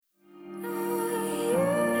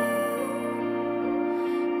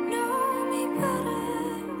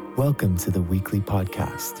Welcome to the weekly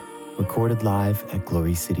podcast, recorded live at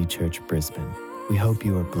Glory City Church, Brisbane. We hope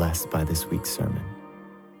you are blessed by this week's sermon.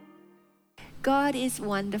 God is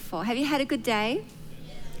wonderful. Have you had a good day?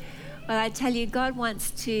 Well, I tell you, God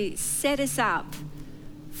wants to set us up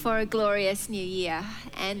for a glorious new year,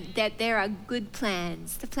 and that there are good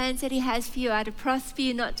plans. The plans that He has for you are to prosper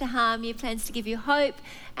you, not to harm you, plans to give you hope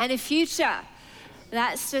and a future.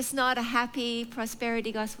 That's just not a happy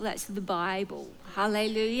prosperity gospel, that's the Bible.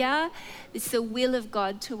 Hallelujah. It's the will of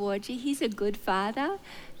God towards you. He's a good Father.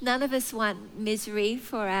 None of us want misery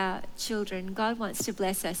for our children. God wants to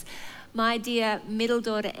bless us. My dear middle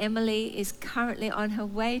daughter, Emily, is currently on her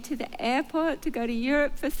way to the airport to go to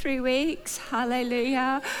Europe for 3 weeks.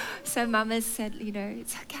 Hallelujah. So Mama said,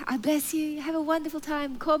 it's okay. I bless you. Have a wonderful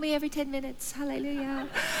time. Call me every 10 minutes. Hallelujah.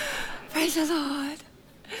 Praise the Lord.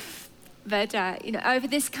 But, over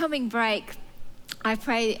this coming break, I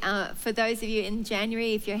pray for those of you in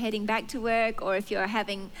January, if you're heading back to work or if you're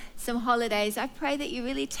having some holidays, I pray that you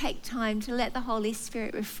really take time to let the Holy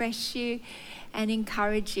Spirit refresh you and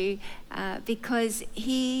encourage you because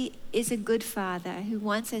He is a good Father who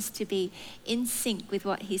wants us to be in sync with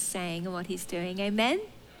what He's saying and what He's doing. Amen?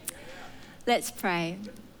 Let's pray.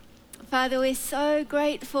 Father, we're so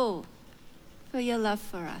grateful for your love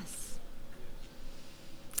for us.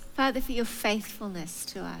 Father, for your faithfulness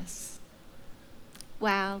to us.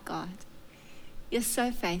 Wow, God, you're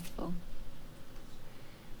so faithful.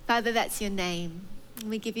 Father, that's your name, and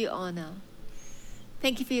we give you honor.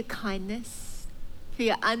 Thank you for your kindness, for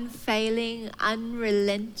your unfailing,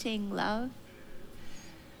 unrelenting love.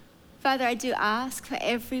 Father, I do ask for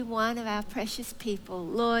every one of our precious people,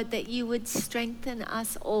 Lord, that you would strengthen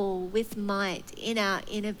us all with might in our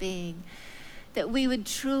inner being, that we would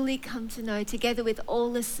truly come to know, together with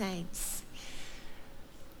all the saints,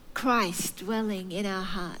 Christ dwelling in our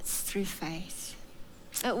hearts through faith.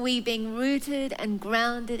 That we, being rooted and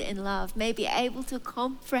grounded in love, may be able to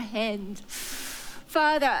comprehend,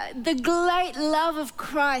 Father, the great love of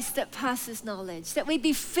Christ that passes knowledge, that we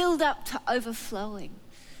be filled up to overflowing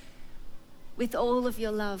with all of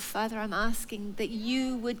your love. Father, I'm asking that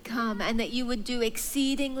you would come and that you would do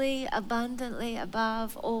exceedingly abundantly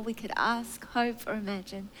above all we could ask, hope, or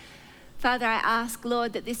imagine. Father, I ask,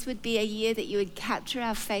 Lord, that this would be a year that you would capture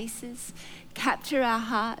our faces, capture our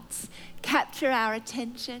hearts, capture our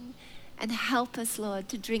attention, and help us, Lord,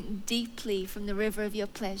 to drink deeply from the river of your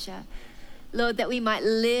pleasure. Lord, that we might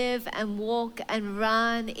live and walk and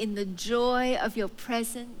run in the joy of your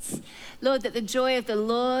presence. Lord, that the joy of the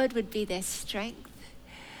Lord would be their strength.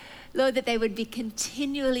 Lord, that they would be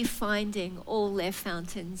continually finding all their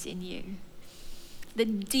fountains in you. The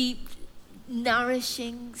deep,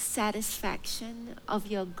 nourishing satisfaction of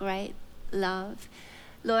your great love.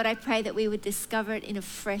 Lord, I pray that we would discover it in a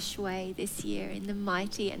fresh way this year, in the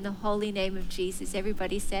mighty and the holy name of Jesus.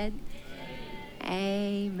 Everybody said,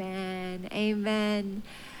 Amen. Amen.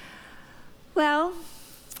 Well,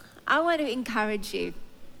 I want to encourage you.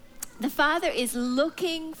 The Father is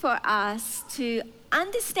looking for us to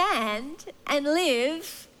understand and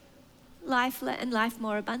live life and life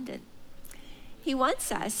more abundant. He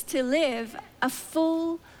wants us to live a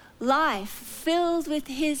full life filled with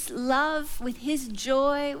His love, with His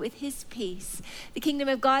joy, with His peace. The kingdom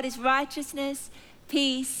of God is righteousness,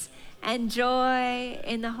 peace, and joy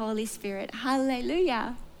in the Holy Spirit.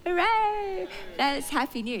 Hallelujah. Hooray. That is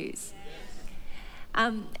happy news.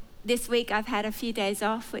 This week I've had a few days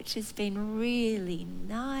off, which has been really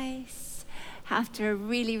nice. After a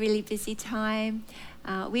really, really busy time,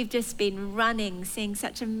 we've just been running, seeing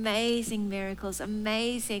such amazing miracles,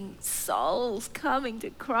 amazing souls coming to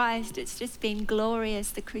Christ. It's just been glorious,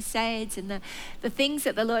 the crusades and the things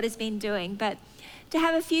that the Lord has been doing. But to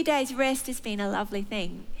have a few days rest has been a lovely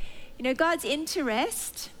thing. God's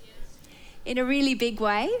interest in a really big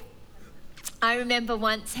way. I remember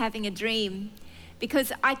once having a dream,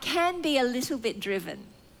 because I can be a little bit driven.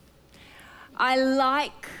 I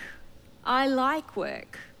like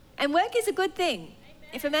work. And work is a good thing. Amen.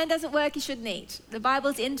 If a man doesn't work, he shouldn't eat. The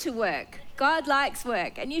Bible's into work. God likes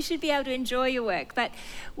work, and you should be able to enjoy your work. But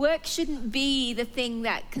work shouldn't be the thing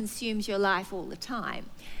that consumes your life all the time.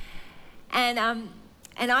 And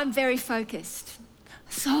I'm very focused.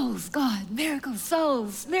 Souls, God, miracles,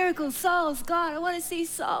 souls, God. I want to see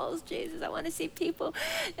souls, Jesus. I want to see people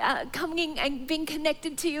coming and being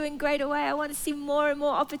connected to you in greater way. I want to see more and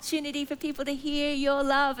more opportunity for people to hear your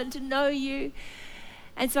love and to know you.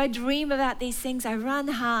 And so I dream about these things. I run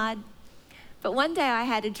hard. But one day I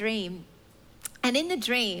had a dream. And in the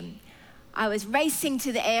dream, I was racing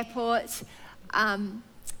to the airport.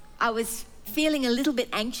 I was feeling a little bit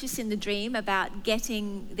anxious in the dream about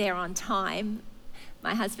getting there on time.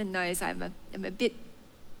 My husband knows I'm a bit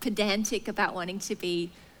pedantic about wanting to be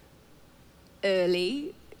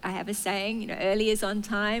early. I have a saying, early is on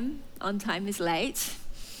time is late.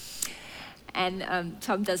 And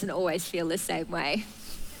Tom doesn't always feel the same way.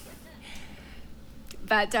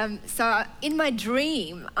 But so in my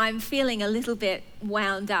dream, I'm feeling a little bit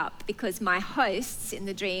wound up because my hosts in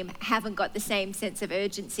the dream haven't got the same sense of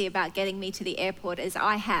urgency about getting me to the airport as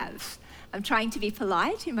I have. I'm trying to be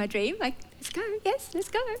polite in my dream, like, let's go, yes, let's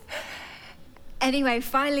go. Anyway,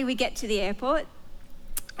 finally we get to the airport.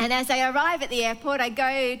 And as I arrive at the airport, I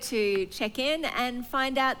go to check in and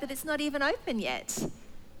find out that it's not even open yet.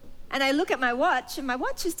 And I look at my watch, and my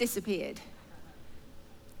watch has disappeared.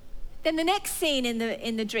 Then the next scene in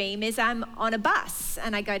the dream is I'm on a bus,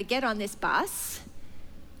 and I go to get on this bus,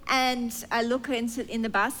 and I look in the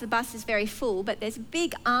bus. The bus is very full, but there's a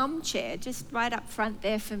big armchair just right up front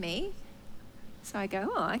there for me. So I go,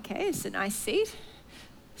 oh, okay, it's a nice seat.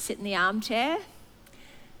 Sit in the armchair.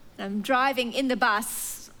 And I'm driving in the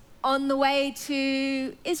bus on the way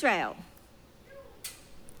to Israel.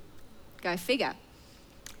 Go figure.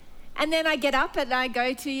 And then I get up and I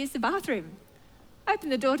go to use the bathroom. Open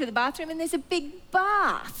the door to the bathroom and there's a big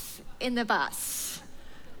bath in the bus.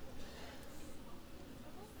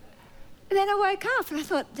 And then I woke up and I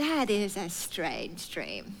thought, that is a strange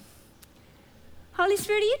dream. Holy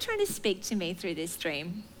Spirit, are you trying to speak to me through this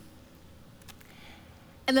dream?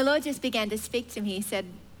 And the Lord just began to speak to me. He said,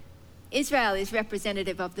 Israel is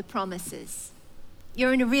representative of the promises.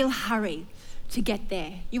 You're in a real hurry to get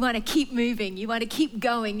there. You want to keep moving. You want to keep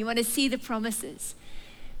going. You want to see the promises.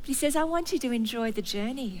 But he says, I want you to enjoy the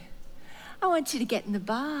journey. I want you to get in the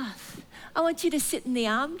bath. I want you to sit in the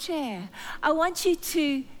armchair. I want you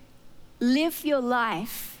to live your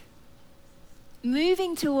life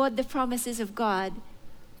moving toward the promises of God,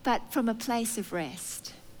 but from a place of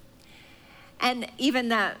rest. And even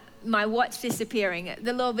that, my watch disappearing,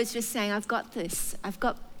 the Lord was just saying, I've got this.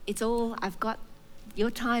 Your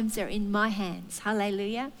times are in my hands.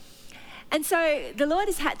 Hallelujah. And so the Lord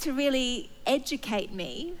has had to really educate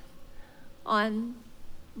me on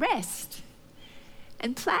rest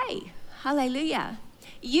and play. Hallelujah.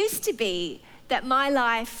 It used to be that my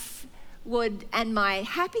life and my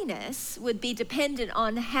happiness would be dependent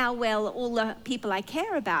on how well all the people I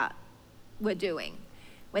care about were doing.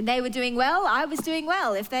 When they were doing well, I was doing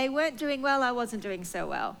well. If they weren't doing well, I wasn't doing so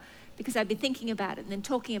well, because I'd be thinking about it and then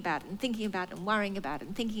talking about it and thinking about it and worrying about it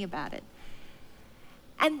and thinking about it.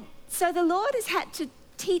 And so the Lord has had to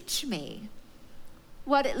teach me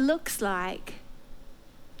what it looks like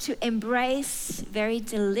to embrace very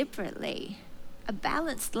deliberately a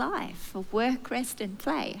balanced life of work, rest, and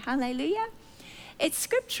play. Hallelujah. It's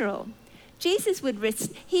scriptural. Jesus would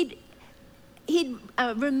he'd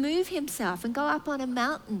remove himself and go up on a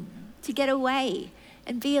mountain to get away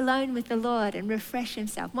and be alone with the Lord and refresh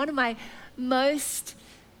himself. One of my most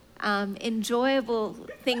enjoyable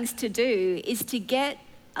things to do is to get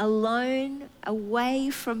alone, away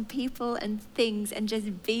from people and things, and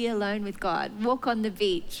just be alone with God. Walk on the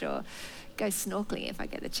beach or go snorkeling if I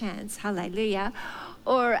get the chance. Hallelujah.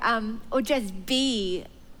 Or just be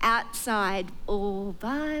outside all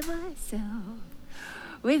by myself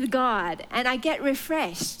with God, and I get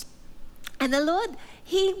refreshed. And the Lord,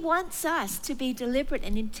 he wants us to be deliberate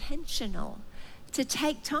and intentional, to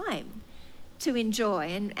take time to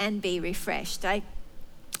enjoy and be refreshed.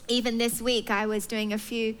 Even this week, I was doing a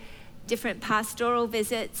few different pastoral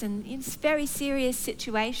visits and in very serious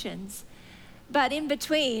situations. But in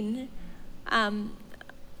between,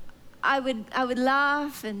 I would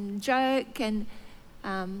laugh and joke and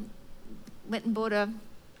went and bought a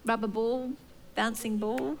rubber ball, bouncing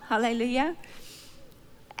ball. Hallelujah.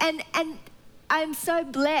 And I'm so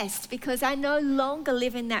blessed because I no longer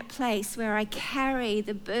live in that place where I carry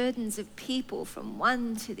the burdens of people from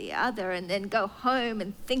one to the other and then go home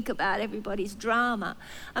and think about everybody's drama.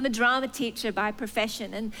 I'm a drama teacher by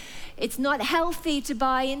profession, and it's not healthy to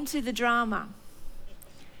buy into the drama.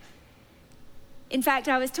 In fact,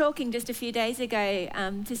 I was talking just a few days ago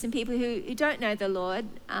to some people who don't know the Lord,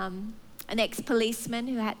 an ex-policeman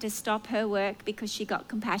who had to stop her work because she got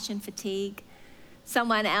compassion fatigue.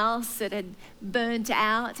 Someone else that had burnt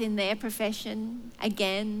out in their profession,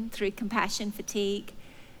 again, through compassion fatigue,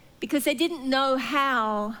 because they didn't know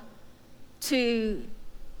how to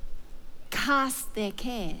cast their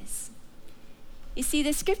cares. You see,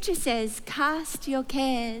 the scripture says, cast your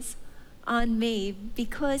cares on me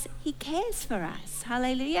because he cares for us.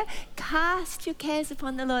 Hallelujah. Cast your cares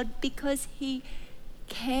upon the Lord because he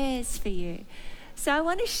cares for you. So I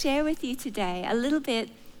want to share with you today a little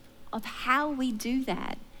bit of how we do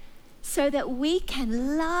that, so that we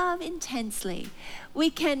can love intensely. We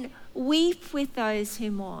can weep with those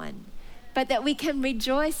who mourn, but that we can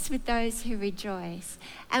rejoice with those who rejoice.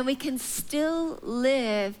 And we can still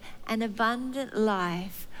live an abundant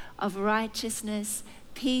life of righteousness,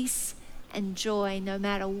 peace, and joy, no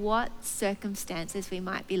matter what circumstances we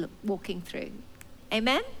might be walking through.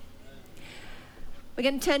 Amen? We're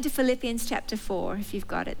going to turn to Philippians chapter 4, if you've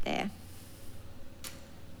got it there.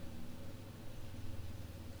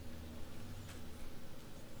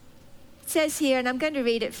 It says here, and I'm going to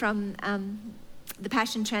read it from the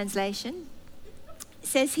Passion Translation. It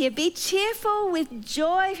says here, be cheerful with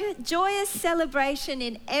joyous celebration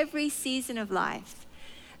in every season of life.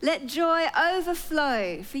 Let joy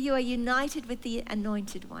overflow, for you are united with the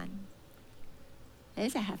Anointed One.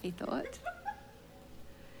 There's a happy thought.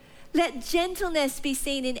 Let gentleness be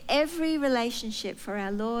seen in every relationship, for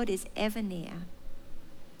our Lord is ever near.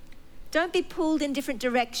 Don't be pulled in different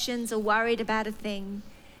directions or worried about a thing.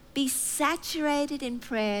 Be saturated in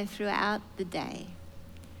prayer throughout the day,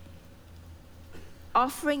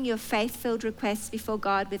 offering your faith-filled requests before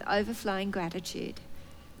God with overflowing gratitude.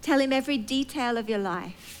 Tell him every detail of your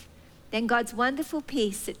life. Then God's wonderful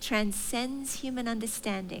peace that transcends human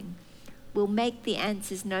understanding will make the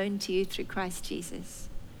answers known to you through Christ Jesus.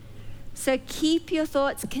 So keep your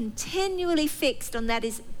thoughts continually fixed on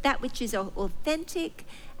that which is authentic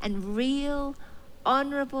and real,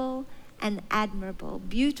 honorable and admirable,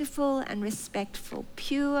 beautiful and respectful,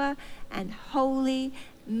 pure and holy,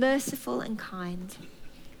 merciful and kind.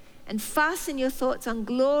 And fasten your thoughts on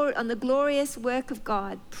the glorious work of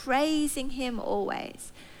God, praising him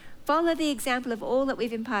always. Follow the example of all that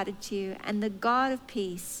we've imparted to you, and the God of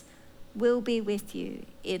peace will be with you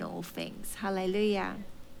in all things. Hallelujah.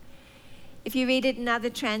 If you read it in other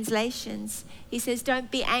translations, he says, don't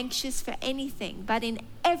be anxious for anything, but in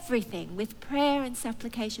everything, with prayer and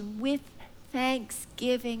supplication, with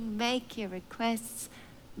thanksgiving, make your requests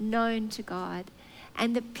known to God.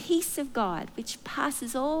 And the peace of God, which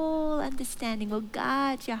passes all understanding, will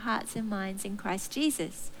guard your hearts and minds in Christ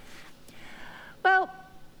Jesus. Well,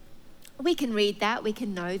 we can read that, we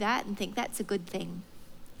can know that, and think that's a good thing.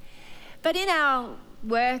 But in our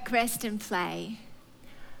work, rest, and play,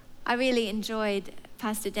 I really enjoyed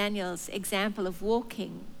Pastor Daniel's example of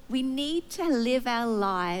walking. We need to live our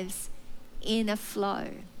lives in a flow.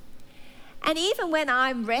 And even when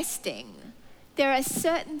I'm resting, there are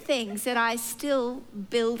certain things that I still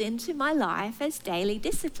build into my life as daily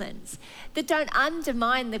disciplines that don't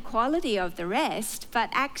undermine the quality of the rest, but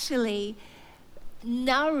actually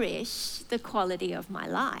nourish the quality of my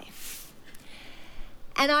life.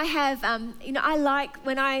 And I have, I like,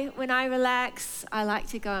 when I relax, I like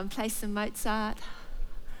to go and play some Mozart,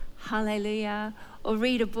 hallelujah, or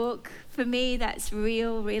read a book. For me, that's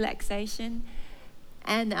real relaxation.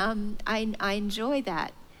 And I enjoy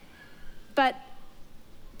that. But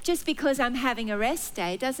just because I'm having a rest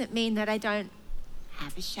day doesn't mean that I don't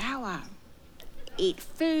have a shower, eat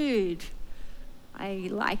food. I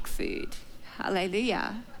like food,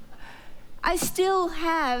 hallelujah. I still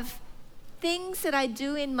have things that I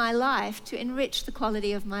do in my life to enrich the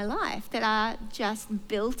quality of my life that are just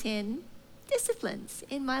built-in disciplines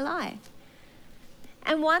in my life.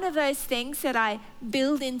 And one of those things that I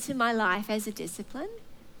build into my life as a discipline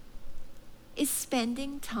is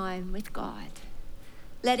spending time with God,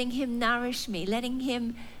 letting him nourish me, letting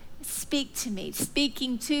him speak to me,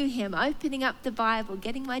 speaking to him, opening up the Bible,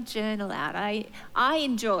 getting my journal out. I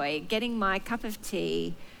enjoy getting my cup of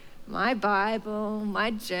tea, my Bible,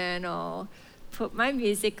 my journal, put my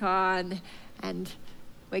music on, and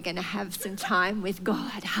we're going to have some time with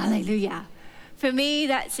God. Hallelujah. For me,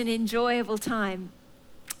 that's an enjoyable time.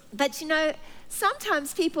 But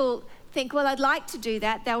sometimes people think, well, I'd like to do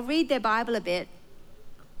that. They'll read their Bible a bit,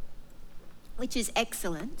 which is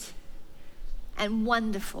excellent and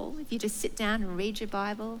wonderful. If you just sit down and read your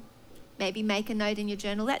Bible, maybe make a note in your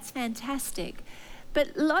journal, that's fantastic.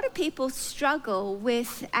 But a lot of people struggle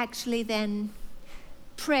with actually then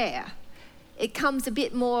prayer. It comes a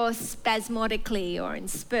bit more spasmodically or in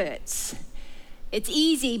spurts. It's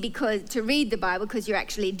easy to read the Bible because you're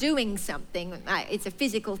actually doing something. It's a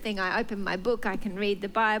physical thing. I open my book, I can read the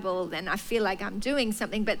Bible, then I feel like I'm doing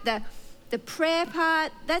something. But the prayer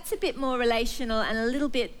part, that's a bit more relational and a little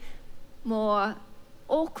bit more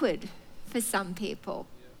awkward for some people.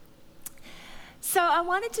 So I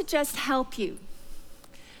wanted to just help you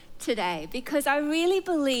today, because I really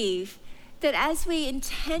believe that as we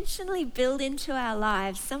intentionally build into our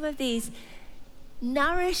lives some of these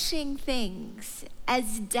nourishing things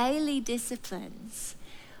as daily disciplines,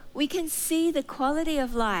 we can see the quality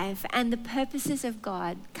of life and the purposes of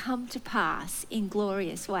God come to pass in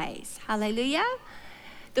glorious ways. Hallelujah.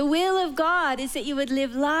 The will of God is that you would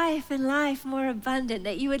live life and life more abundant,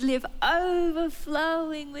 that you would live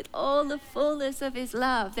overflowing with all the fullness of his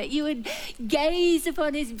love, that you would gaze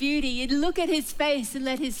upon his beauty, you'd look at his face and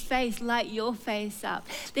let his face light your face up,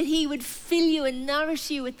 that he would fill you and nourish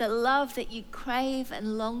you with the love that you crave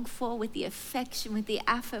and long for, with the affection, with the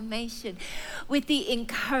affirmation, with the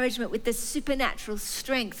encouragement, with the supernatural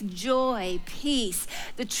strength, joy, peace,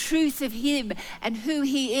 the truth of him and who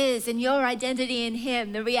he is and your identity in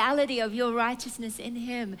him, the reality of your righteousness in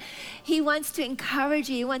him. He wants to encourage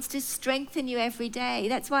you. He wants to strengthen you every day.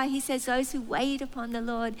 That's why he says those who wait upon the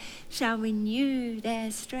Lord shall renew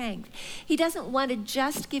their strength. He doesn't want to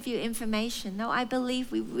just give you information, though I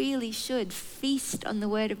believe we really should feast on the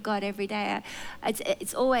word of God every day.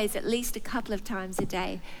 It's always at least a couple of times a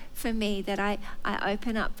day for me that I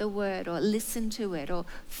open up the word or listen to it or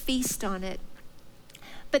feast on it.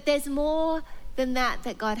 But there's more than that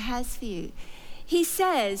God has for you. He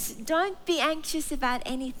says, don't be anxious about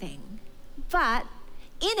anything, but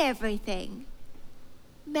in everything,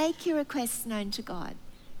 make your requests known to God.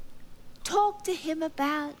 Talk to him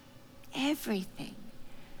about everything.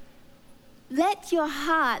 Let your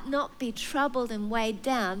heart not be troubled and weighed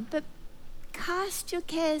down, but cast your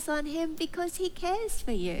cares on him because he cares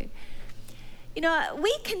for you. You know,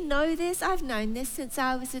 we can know this. I've known this since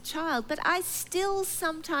I was a child, but I still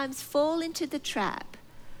sometimes fall into the trap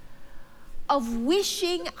of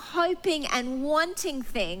wishing, hoping, and wanting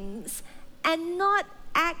things and not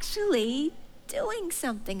actually doing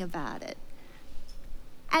something about it.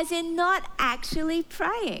 As in not actually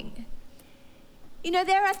praying. You know,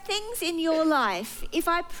 there are things in your life, if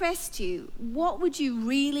I pressed you, what would you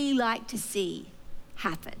really like to see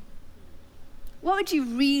happen? What would you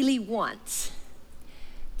really want?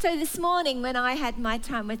 So this morning when I had my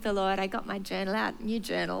time with the Lord, I got my journal out, new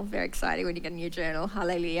journal, very exciting when you get a new journal,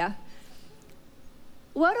 hallelujah.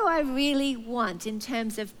 What do I really want in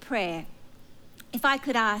terms of prayer? If I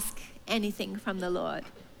could ask anything from the Lord.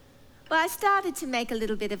 Well, I started to make a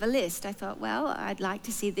little bit of a list. I thought, well, I'd like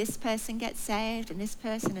to see this person get saved and this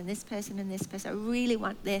person and this person and this person. I really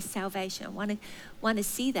want their salvation. I want to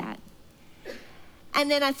see that.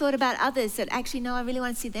 And then I thought about others that actually, no, I really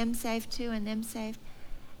want to see them saved too and them saved.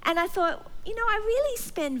 And I thought, you know, I really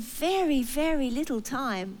spend very, very little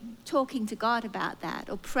time talking to God about that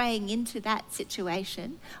or praying into that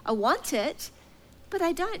situation. I want it, but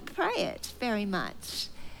I don't pray it very much.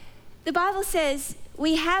 The Bible says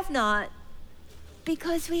we have not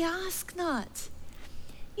because we ask not.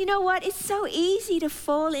 You know what? It's so easy to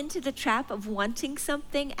fall into the trap of wanting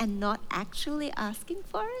something and not actually asking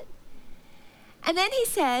for it. And then he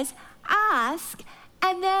says, ask,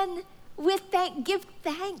 and then give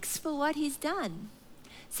thanks for what he's done.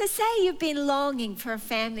 So say you've been longing for a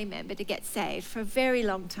family member to get saved for a very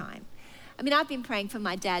long time. I mean, I've been praying for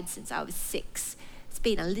my dad since I was 6. It's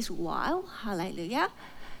been a little while, hallelujah.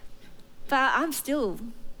 But I'm still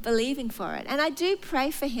believing for it. And I do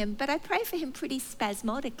pray for him, but I pray for him pretty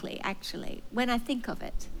spasmodically, actually, when I think of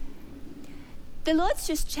it. The Lord's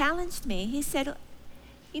just challenged me. He said,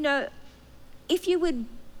 you know, if you would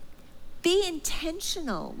be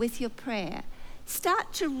intentional with your prayer.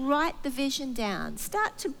 Start to write the vision down.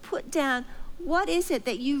 Start to put down what is it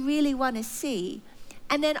that you really want to see.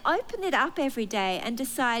 And then open it up every day and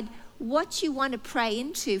decide what you want to pray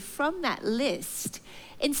into from that list.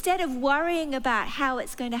 Instead of worrying about how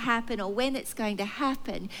it's going to happen or when it's going to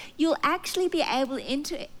happen, you'll actually be able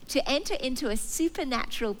to enter into a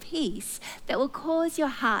supernatural peace that will cause your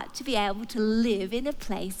heart to be able to live in a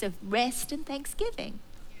place of rest and thanksgiving.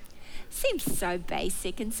 Seems so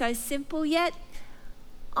basic and so simple, yet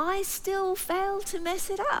I still fail to mess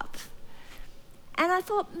it up. And I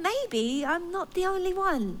thought maybe I'm not the only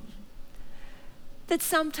one that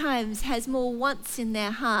sometimes has more wants in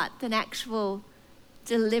their heart than actual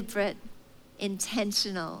deliberate,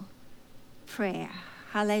 intentional prayer.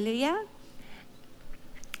 Hallelujah.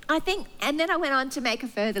 And then I went on to make a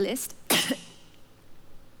further list.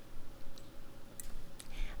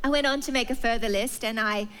 And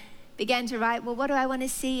I began to write, well, what do I want to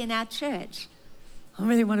see in our church? I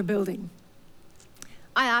really want a building.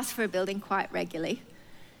 I ask for a building quite regularly,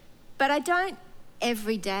 but I don't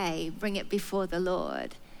every day bring it before the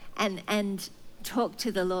Lord and talk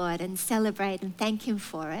to the Lord and celebrate and thank him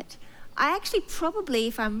for it. I actually probably,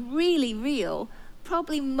 if I'm really real,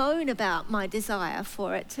 probably moan about my desire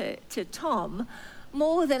for it to Tom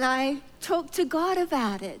more than I talk to God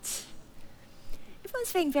about it.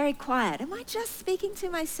 Everyone's being very quiet. Am I just speaking to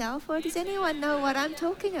myself, or does anyone know what I'm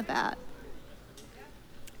talking about?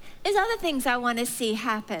 There's other things I want to see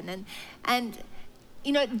happen, and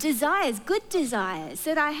desires, good desires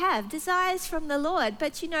that I have, desires from the Lord.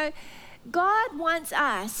 But God wants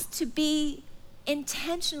us to be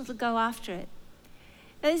intentional to go after it.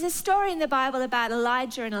 There's a story in the Bible about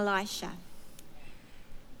Elijah and Elisha.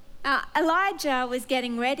 Elijah was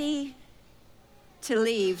getting ready to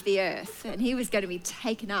leave the earth, and he was going to be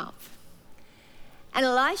taken up. And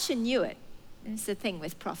Elisha knew it. It's the thing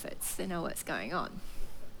with prophets, they know what's going on.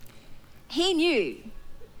 He knew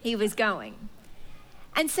he was going.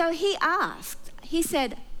 And so he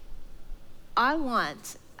said, I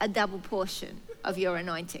want a double portion of your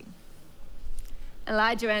anointing.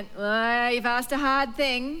 Elijah went, well, you've asked a hard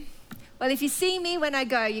thing. Well, if you see me when I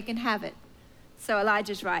go, you can have it. So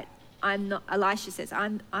Elijah's right. Elisha says,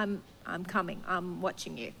 I'm coming. I'm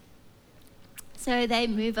watching you. So they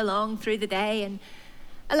move along through the day, and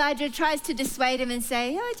Elijah tries to dissuade him and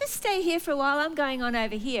say, just stay here for a while. I'm going on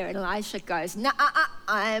over here. And Elisha goes,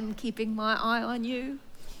 I'm keeping my eye on you.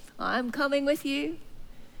 I'm coming with you.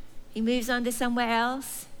 He moves on to somewhere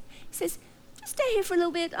else. He says, just stay here for a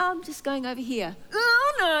little bit. I'm just going over here.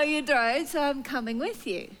 Oh, no, you don't. So I'm coming with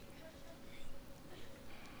you.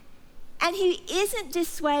 And he isn't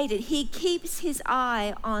dissuaded. He keeps his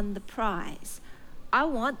eye on the prize. I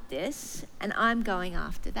want this, and I'm going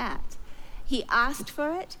after that. He asked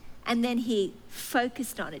for it, and then he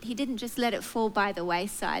focused on it. He didn't just let it fall by the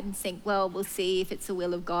wayside and think, well, we'll see if it's the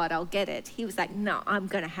will of God, I'll get it. He was like, no, I'm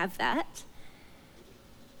going to have that.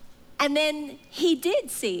 And then he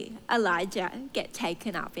did see Elijah get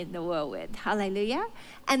taken up in the whirlwind. Hallelujah.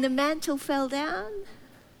 And the mantle fell down.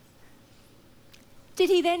 Did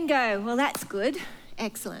he then go, well, that's good.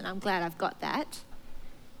 Excellent. I'm glad I've got that.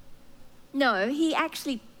 No, he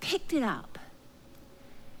actually picked it up.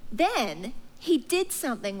 Then he did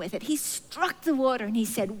something with it. He struck the water and he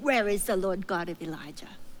said, where is the Lord God of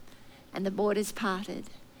Elijah? And the waters parted.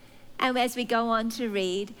 And as we go on to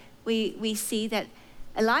read, we see that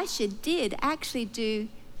Elisha did actually do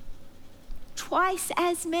twice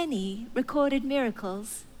as many recorded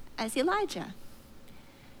miracles as Elijah.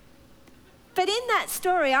 But in that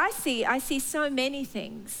story, I see so many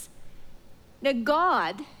things. Now,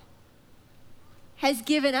 God has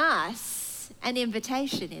given us an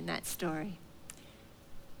invitation in that story.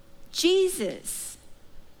 Jesus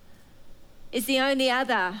is the only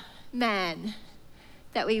other man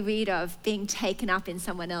that we read of being taken up in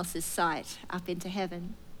someone else's sight, up into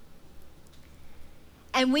heaven.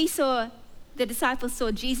 And the disciples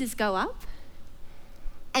saw Jesus go up,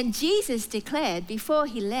 and Jesus declared before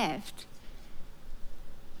he left,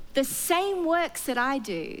 the same works that I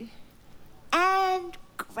do and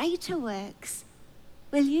greater works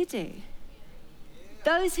will you do.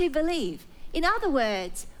 Those who believe. In other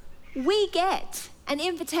words, we get an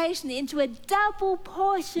invitation into a double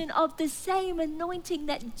portion of the same anointing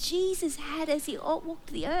that Jesus had as he walked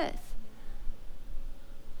the earth.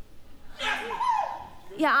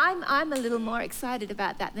 Yeah, I'm a little more excited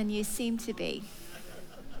about that than you seem to be.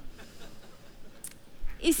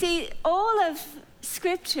 You see, all of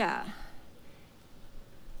Scripture,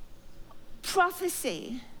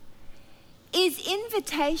 prophecy, is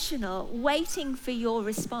invitational, waiting for your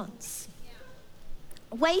response.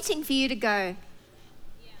 Waiting for you to go,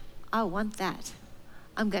 I want that.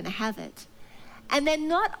 I'm going to have it. And then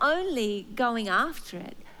not only going after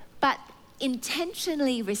it, but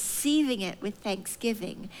intentionally receiving it with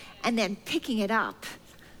thanksgiving and then picking it up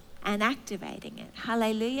and activating it.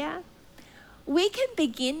 Hallelujah. We can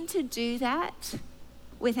begin to do that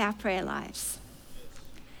with our prayer lives.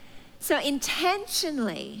 So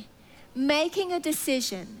intentionally making a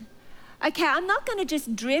decision. Okay, I'm not going to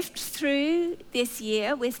just drift through this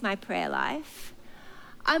year with my prayer life.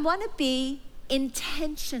 I want to be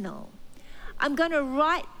intentional. I'm going to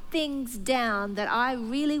write things down that I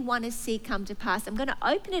really want to see come to pass. I'm going to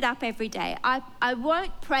open it up every day. I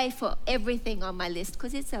won't pray for everything on my list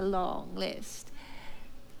because it's a long list.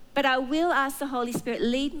 But I will ask the Holy Spirit,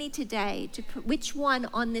 lead me today to which one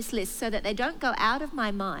on this list so that they don't go out of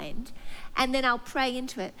my mind. And then I'll pray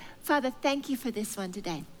into it. Father, thank you for this one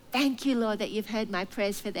today. Thank you, Lord, that you've heard my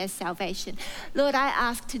prayers for their salvation. Lord, I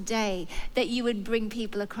ask today that you would bring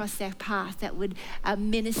people across their path that would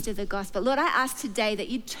minister the gospel. Lord, I ask today that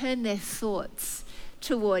you'd turn their thoughts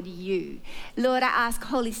toward you. Lord, I ask,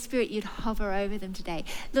 Holy Spirit, you'd hover over them today.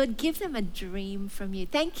 Lord, give them a dream from you.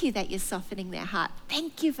 Thank you that you're softening their heart.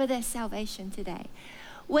 Thank you for their salvation today.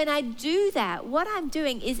 When I do that, what I'm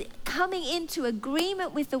doing is coming into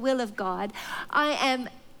agreement with the will of God. I am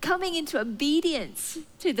coming into obedience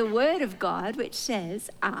to the word of God, which says,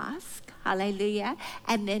 ask, hallelujah,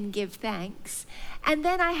 and then give thanks. And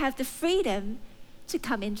then I have the freedom to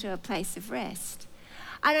come into a place of rest.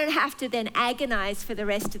 I don't have to then agonize for the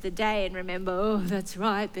rest of the day and remember, oh, that's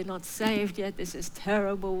right, they're not saved yet. This is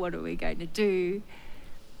terrible. What are we going to do?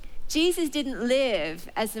 Jesus didn't live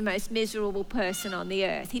as the most miserable person on the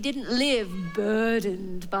earth. He didn't live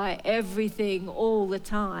burdened by everything all the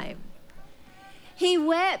time. He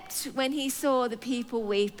wept when he saw the people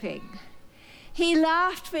weeping. He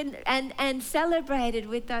laughed and celebrated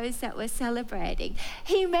with those that were celebrating.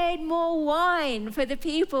 He made more wine for the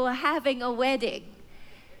people having a wedding.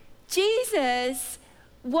 Jesus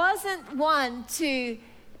wasn't one to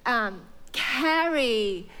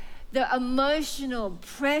carry the emotional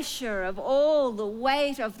pressure of all the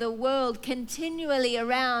weight of the world continually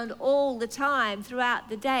around all the time throughout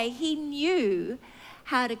the day. He knew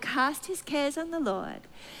how to cast his cares on the Lord,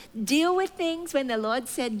 deal with things when the Lord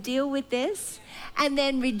said, deal with this, and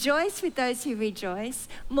then rejoice with those who rejoice,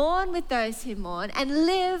 mourn with those who mourn, and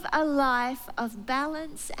live a life of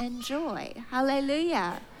balance and joy.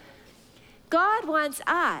 Hallelujah. God wants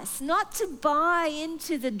us not to buy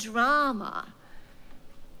into the drama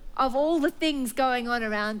of all the things going on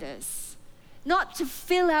around us, not to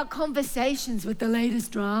fill our conversations with the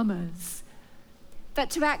latest dramas, but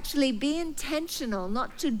to actually be intentional,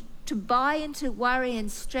 not to buy into worry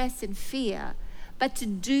and stress and fear, but to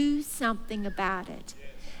do something about it.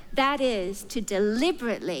 That is to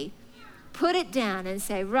deliberately put it down and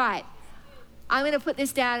say, right, I'm going to put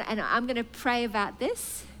this down and I'm going to pray about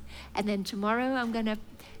this. And then tomorrow I'm going to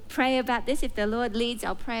pray about this. If the Lord leads,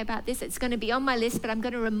 I'll pray about this. It's going to be on my list, but I'm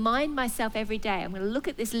going to remind myself every day. I'm going to look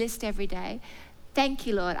at this list every day. Thank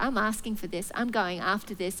you, Lord. I'm asking for this. I'm going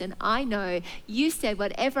after this. And I know you said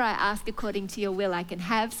whatever I ask according to your will I can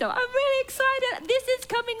have. So I'm really excited. This is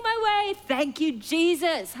coming my way. Thank you,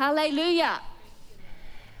 Jesus. Hallelujah.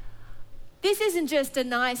 This isn't just a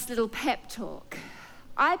nice little pep talk.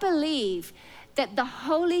 I believe that the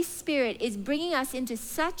Holy Spirit is bringing us into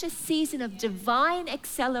such a season of divine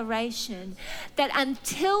acceleration that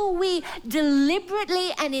until we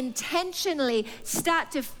deliberately and intentionally start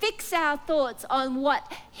to fix our thoughts on what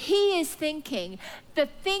He is thinking, the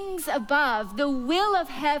things above, the will of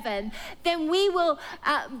heaven, then we will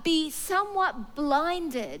be somewhat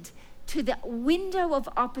blinded to the window of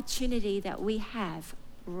opportunity that we have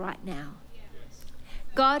right now.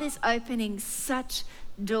 God is opening such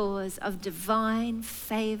doors of divine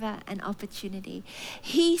favor and opportunity.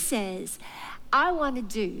 He says, I want to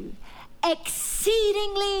do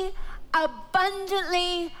exceedingly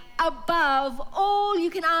abundantly above all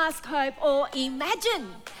you can ask, hope, or imagine.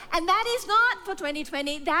 And that is not for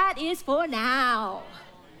 2020, that is for now.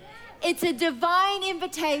 It's a divine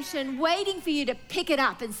invitation waiting for you to pick it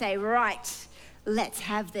up and say, right, let's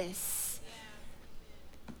have this.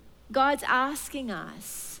 God's asking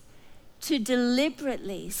us to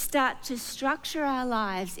deliberately start to structure our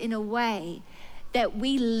lives in a way that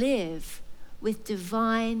we live with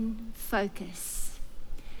divine focus.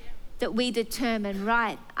 That we determine,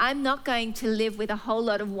 right, I'm not going to live with a whole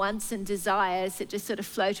lot of wants and desires that just sort of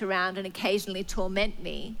float around and occasionally torment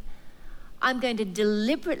me. I'm going to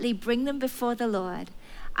deliberately bring them before the Lord.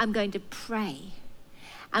 I'm going to pray.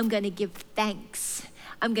 I'm going to give thanks.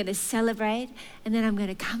 I'm going to celebrate, and then I'm going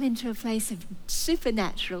to come into a place of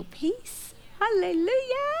supernatural peace.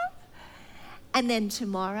 Hallelujah. And then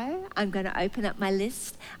tomorrow, I'm going to open up my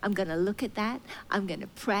list. I'm going to look at that. I'm going to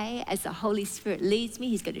pray as the Holy Spirit leads me.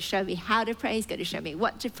 He's going to show me how to pray. He's going to show me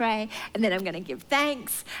what to pray. And then I'm going to give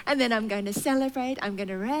thanks. And then I'm going to celebrate. I'm going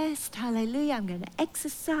to rest. Hallelujah. I'm going to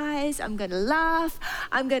exercise. I'm going to laugh.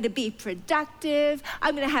 I'm going to be productive.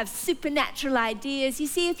 I'm going to have supernatural ideas. You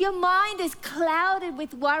see, if your mind is clouded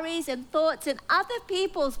with worries and thoughts and other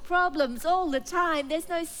people's problems all the time, there's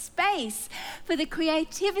no space for the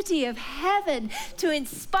creativity of heaven to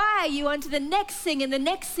inspire you onto the next thing and the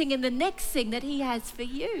next thing and the next thing that He has for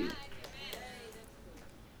you.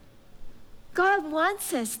 God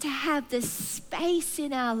wants us to have this space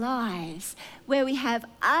in our lives where we have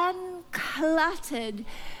uncluttered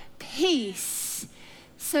peace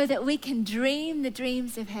so that we can dream the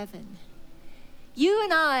dreams of heaven. You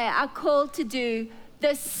and I are called to do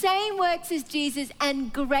the same works as Jesus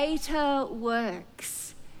and greater works.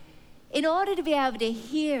 In order to be able to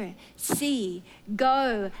hear, see,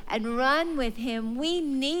 go, and run with Him, we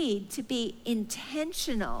need to be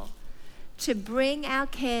intentional to bring our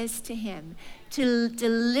cares to Him, to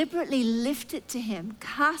deliberately lift it to Him,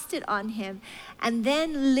 cast it on Him, and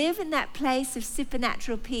then live in that place of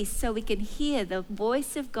supernatural peace so we can hear the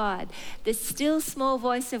voice of God, the still small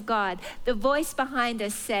voice of God, the voice behind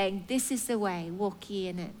us saying, this is the way, walk ye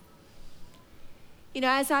in it. You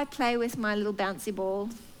know, as I play with my little bouncy ball,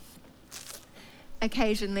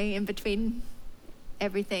 occasionally in between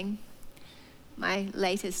everything, my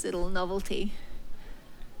latest little novelty,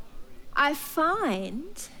 I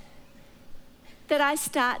find that I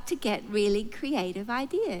start to get really creative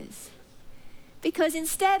ideas. Because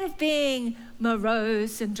instead of being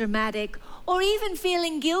morose and dramatic, or even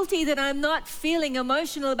feeling guilty that I'm not feeling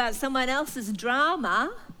emotional about someone else's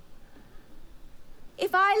drama,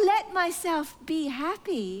 if I let myself be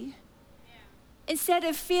happy, instead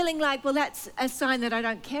of feeling like, well, that's a sign that I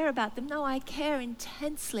don't care about them. No, I care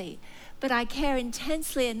intensely. But I care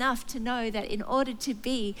intensely enough to know that in order to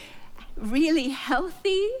be really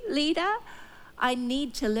healthy leader, I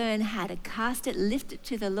need to learn how to cast it, lift it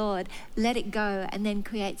to the Lord, let it go, and then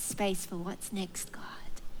create space for what's next, God.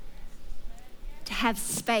 To have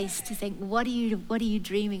space to think, what are you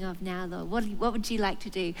dreaming of now, Lord? What would you like to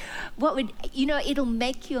do? It'll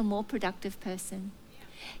make you a more productive person.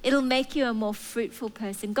 It'll make you a more fruitful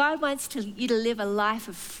person. God wants you to live a life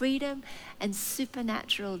of freedom and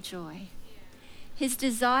supernatural joy. His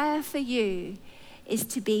desire for you is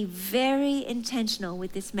to be very intentional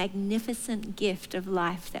with this magnificent gift of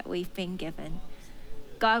life that we've been given.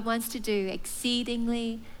 God wants to do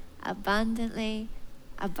exceedingly, abundantly,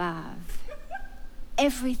 above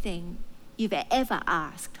everything you've ever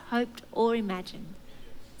asked, hoped, or imagined.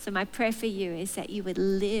 So my prayer for you is that you would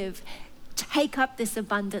take up this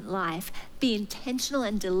abundant life, be intentional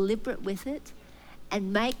and deliberate with it,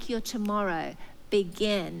 and make your tomorrow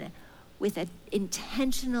begin with an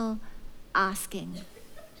intentional asking.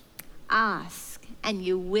 Ask and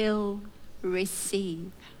you will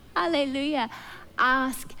receive. Hallelujah.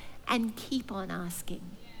 Ask and keep on asking.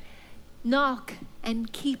 Knock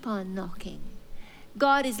and keep on knocking.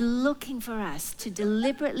 God is looking for us to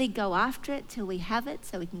deliberately go after it till we have it,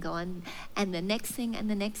 so we can go on and the next thing and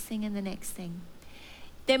the next thing and the next thing.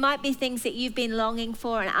 There might be things that you've been longing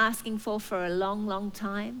for and asking for a long, long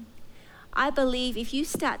time. I believe if you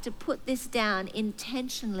start to put this down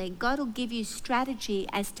intentionally, God will give you strategy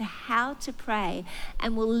as to how to pray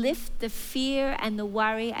and will lift the fear and the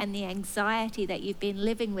worry and the anxiety that you've been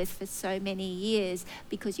living with for so many years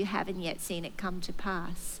because you haven't yet seen it come to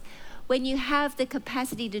pass. When you have the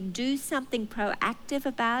capacity to do something proactive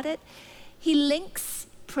about it, he links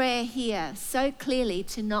prayer here so clearly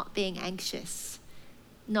to not being anxious,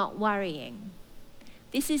 not worrying.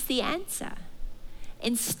 This is the answer.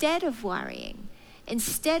 Instead of worrying,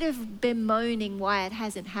 instead of bemoaning why it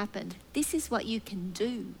hasn't happened, this is what you can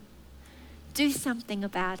do. Do something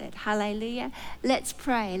about it. Hallelujah. Let's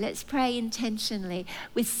pray. Let's pray intentionally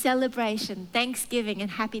with celebration, thanksgiving,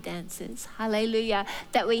 and happy dances. Hallelujah.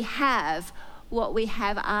 That we have what we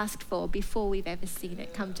have asked for before we've ever seen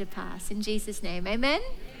it come to pass. In Jesus' name, amen.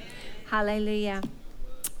 Hallelujah.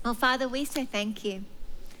 Well, Father, we say thank you.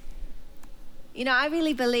 I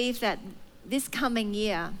really believe that this coming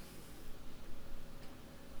year,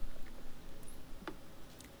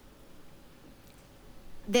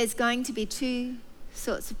 there's going to be two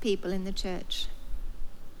sorts of people in the church.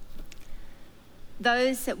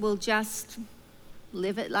 Those that will just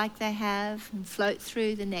live it like they have and float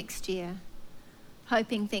through the next year,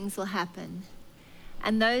 hoping things will happen.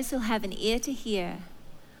 And those who'll have an ear to hear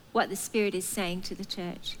what the Spirit is saying to the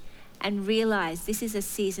church and realize this is a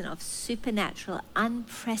season of supernatural,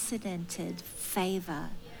 unprecedented favor.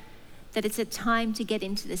 That it's a time to get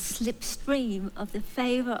into the slipstream of the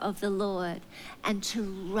favor of the Lord and to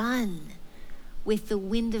run with the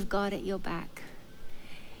wind of God at your back.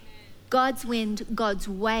 God's wind, God's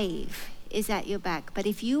wave is at your back. But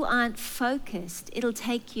if you aren't focused, it'll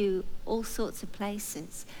take you all sorts of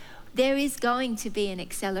places. There is going to be an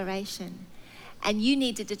acceleration, and you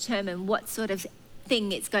need to determine what sort of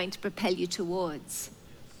thing it's going to propel you towards.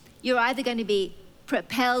 You're either going to be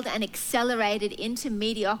propelled and accelerated into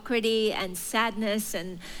mediocrity and sadness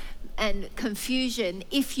and confusion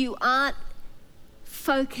if you aren't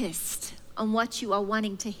focused on what you are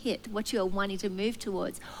wanting to hit, what you are wanting to move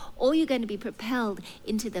towards, or you're going to be propelled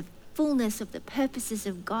into the fullness of the purposes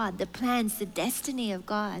of God, the plans, the destiny of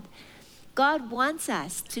God. God wants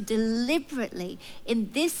us to deliberately,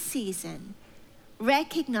 in this season,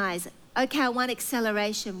 recognize, okay, I want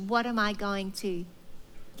acceleration. What am I going to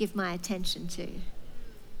give my attention to?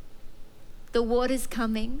 The water's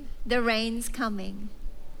coming, the rain's coming.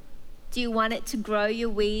 Do you want it to grow your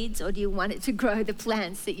weeds, or do you want it to grow the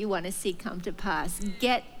plants that you want to see come to pass?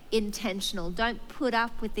 Get intentional. Don't put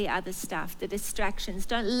up with the other stuff, the distractions.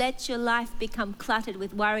 Don't let your life become cluttered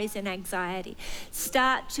with worries and anxiety.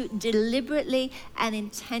 Start to deliberately and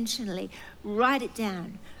intentionally write it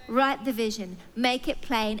down. Write the vision, make it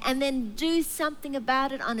plain, and then do something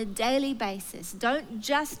about it on a daily basis. Don't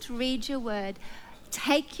just read your word.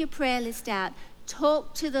 Take your prayer list out.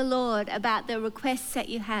 Talk to the Lord about the requests that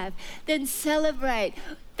you have. Then celebrate,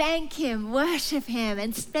 thank Him, worship Him,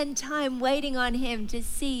 and spend time waiting on Him to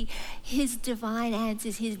see His divine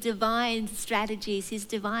answers, His divine strategies, His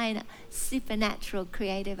divine supernatural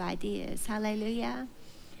creative ideas. Hallelujah.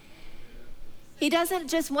 He doesn't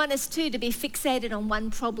just want us to be fixated on one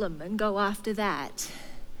problem and go after that.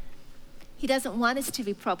 He doesn't want us to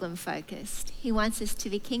be problem focused. He wants us to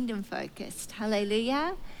be kingdom focused.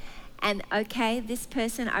 Hallelujah. And okay, this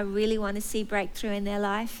person, I really want to see breakthrough in their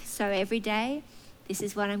life. So every day, this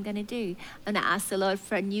is what I'm going to do. I'm going to ask the Lord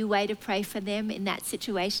for a new way to pray for them in that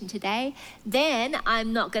situation today. Then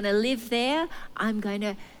I'm not going to live there. I'm going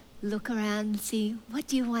to look around and see, what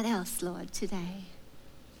do you want else, Lord, today?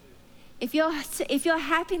 If your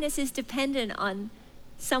happiness is dependent on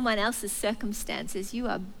someone else's circumstances, you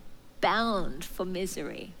are bound for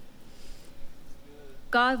misery.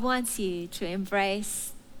 God wants you to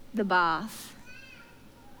embrace the bath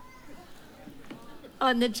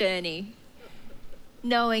on the journey,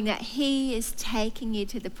 knowing that He is taking you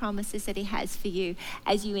to the promises that He has for you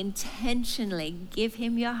as you intentionally give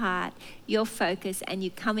Him your heart, your focus, and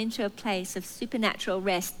you come into a place of supernatural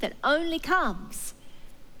rest that only comes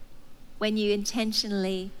when you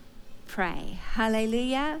intentionally pray.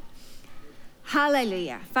 Hallelujah.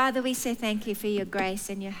 Hallelujah. Father, we say thank you for your grace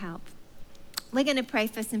and your help. We're going to pray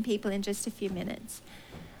for some people in just a few minutes.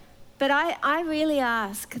 But I really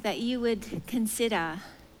ask that you would consider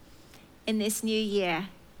in this new year,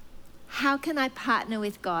 how can I partner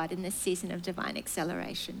with God in this season of divine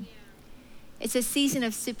acceleration? It's a season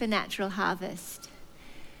of supernatural harvest.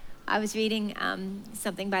 I was reading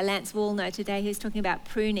something by Lance Wallner today. He was talking about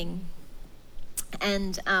pruning.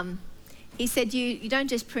 And he said you don't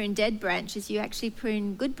just prune dead branches, you actually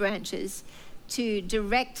prune good branches to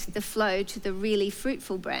direct the flow to the really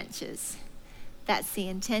fruitful branches. That's the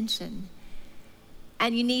intention.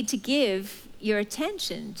 And you need to give your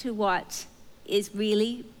attention to what is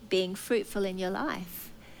really being fruitful in your life.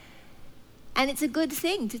 And it's a good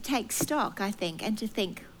thing to take stock, I think, and to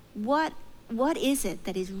think, what is it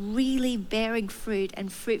that is really bearing fruit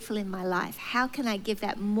and fruitful in my life? How can I give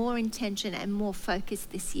that more intention and more focus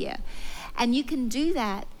this year? And you can do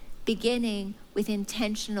that beginning with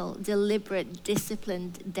intentional, deliberate,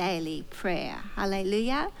 disciplined daily prayer.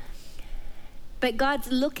 Hallelujah. But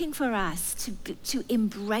God's looking for us to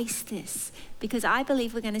embrace this, because I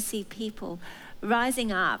believe we're going to see people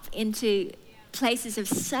rising up into places of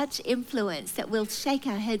such influence that we'll shake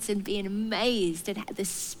our heads and be amazed at the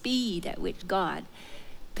speed at which God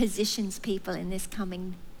positions people in this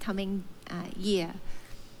coming year.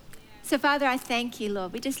 So Father, I thank you,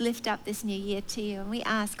 Lord. We just lift up this new year to you, and we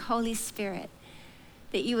ask, Holy Spirit,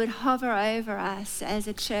 that you would hover over us as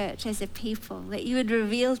a church, as a people, that you would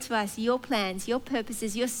reveal to us your plans, your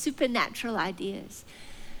purposes, your supernatural ideas.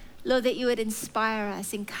 Lord, that you would inspire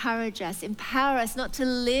us, encourage us, empower us not to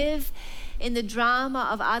live in the drama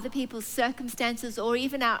of other people's circumstances or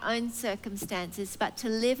even our own circumstances, but to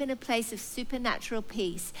live in a place of supernatural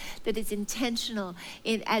peace that is intentional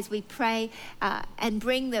as we pray and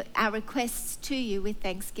bring our requests to you with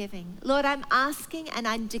thanksgiving. Lord, I'm asking and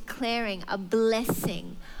I'm declaring a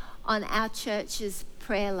blessing on our church's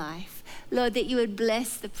prayer life. Lord, that you would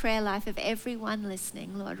bless the prayer life of everyone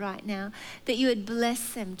listening, Lord, right now. That you would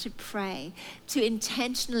bless them to pray, to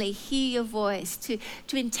intentionally hear your voice, to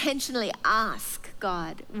intentionally ask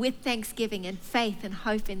God with thanksgiving and faith and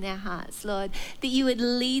hope in their hearts, Lord. That you would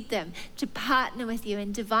lead them to partner with you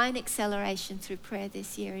in divine acceleration through prayer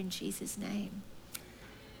this year in Jesus' name.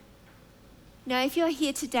 Now, if you're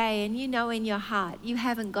here today and you know in your heart you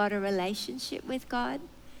haven't got a relationship with God,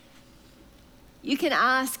 you can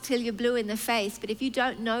ask till you're blue in the face, but if you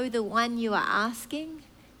don't know the one you are asking,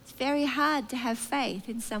 it's very hard to have faith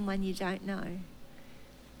in someone you don't know.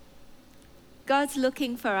 God's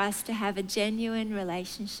looking for us to have a genuine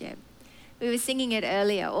relationship. We were singing it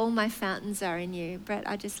earlier, All My Fountains Are in You. Brett,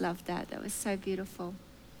 I just loved that. That was so beautiful.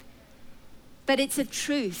 But it's a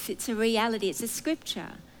truth, it's a reality, it's a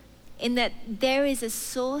scripture, in that there is a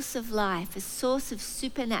source of life, a source of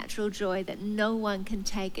supernatural joy that no one can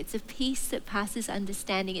take. It's a peace that passes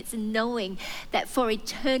understanding. It's a knowing that for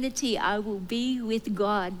eternity I will be with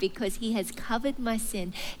God because he has covered my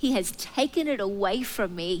sin. He has taken it away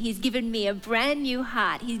from me. He's given me a brand new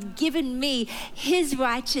heart. He's given me his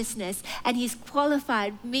righteousness, and he's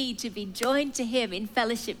qualified me to be joined to him in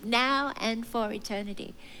fellowship now and for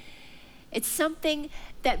eternity. It's something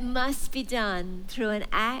that must be done through an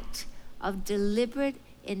act of deliberate,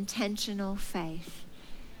 intentional faith.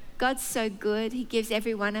 God's so good. He gives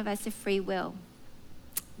every one of us a free will.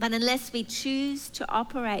 But unless we choose to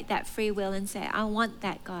operate that free will and say, I want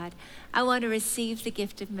that, God. I want to receive the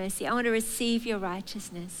gift of mercy. I want to receive your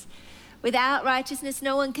righteousness. Without righteousness,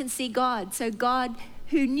 no one can see God. So God,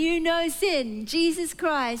 who knew no sin, Jesus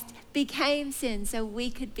Christ, became sin so we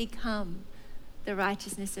could become the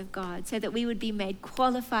righteousness of God, so that we would be made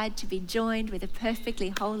qualified to be joined with a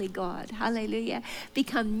perfectly holy God. Hallelujah.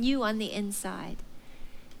 Become new on the inside.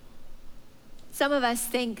 Some of us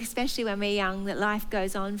think, especially when we're young, that life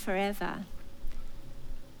goes on forever.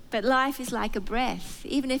 But life is like a breath.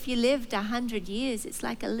 Even if you lived 100 years, it's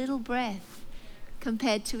like a little breath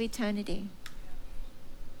compared to eternity.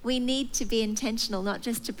 We need to be intentional, not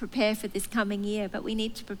just to prepare for this coming year, but we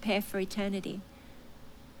need to prepare for eternity.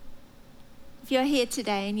 If you're here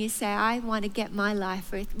today and you say, I want to get my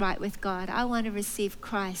life right with God, I want to receive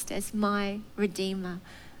Christ as my Redeemer,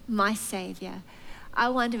 my Savior. I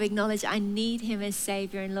want to acknowledge I need him as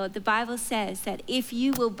Savior and Lord. The Bible says that if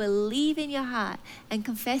you will believe in your heart and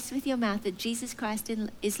confess with your mouth that Jesus Christ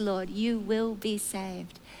is Lord, you will be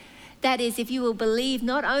saved. That is, if you will believe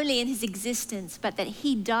not only in his existence, but that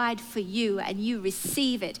he died for you and you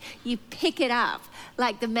receive it. You pick it up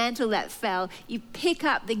like the mantle that fell. You pick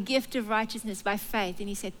up the gift of righteousness by faith and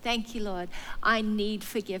you say, thank you, Lord. I need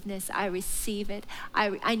forgiveness. I receive it.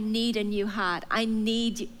 I need a new heart. I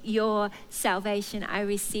need your salvation. I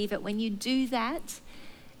receive it. When you do that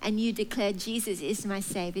and you declare Jesus is my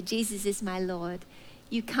Savior, Jesus is my Lord,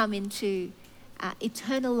 you come into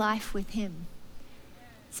eternal life with him.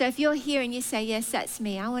 So if you're here and you say, yes, that's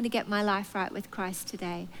me. I want to get my life right with Christ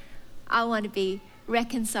today. I want to be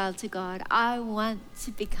reconciled to God. I want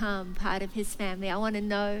to become part of his family. I want to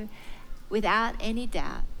know without any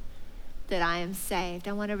doubt that I am saved.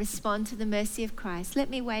 I want to respond to the mercy of Christ. Let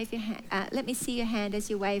me wave your hand. Let me see your hand as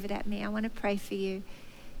you wave it at me. I want to pray for you.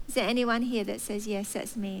 Is there anyone here that says, yes,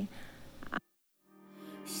 that's me?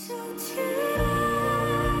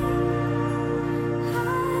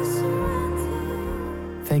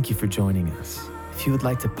 Thank you for joining us. If you would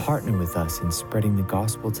like to partner with us in spreading the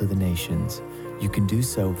gospel to the nations, you can do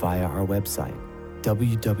so via our website,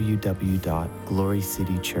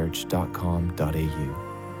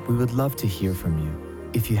 www.glorycitychurch.com.au. We would love to hear from you.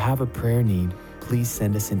 If you have a prayer need, please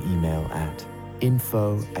send us an email at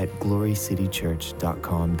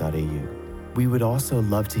info@glorycitychurch.com.au. We would also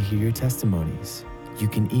love to hear your testimonies. You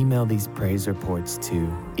can email these praise reports to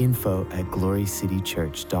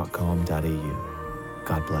info@glorycitychurch.com.au.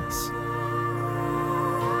 God bless.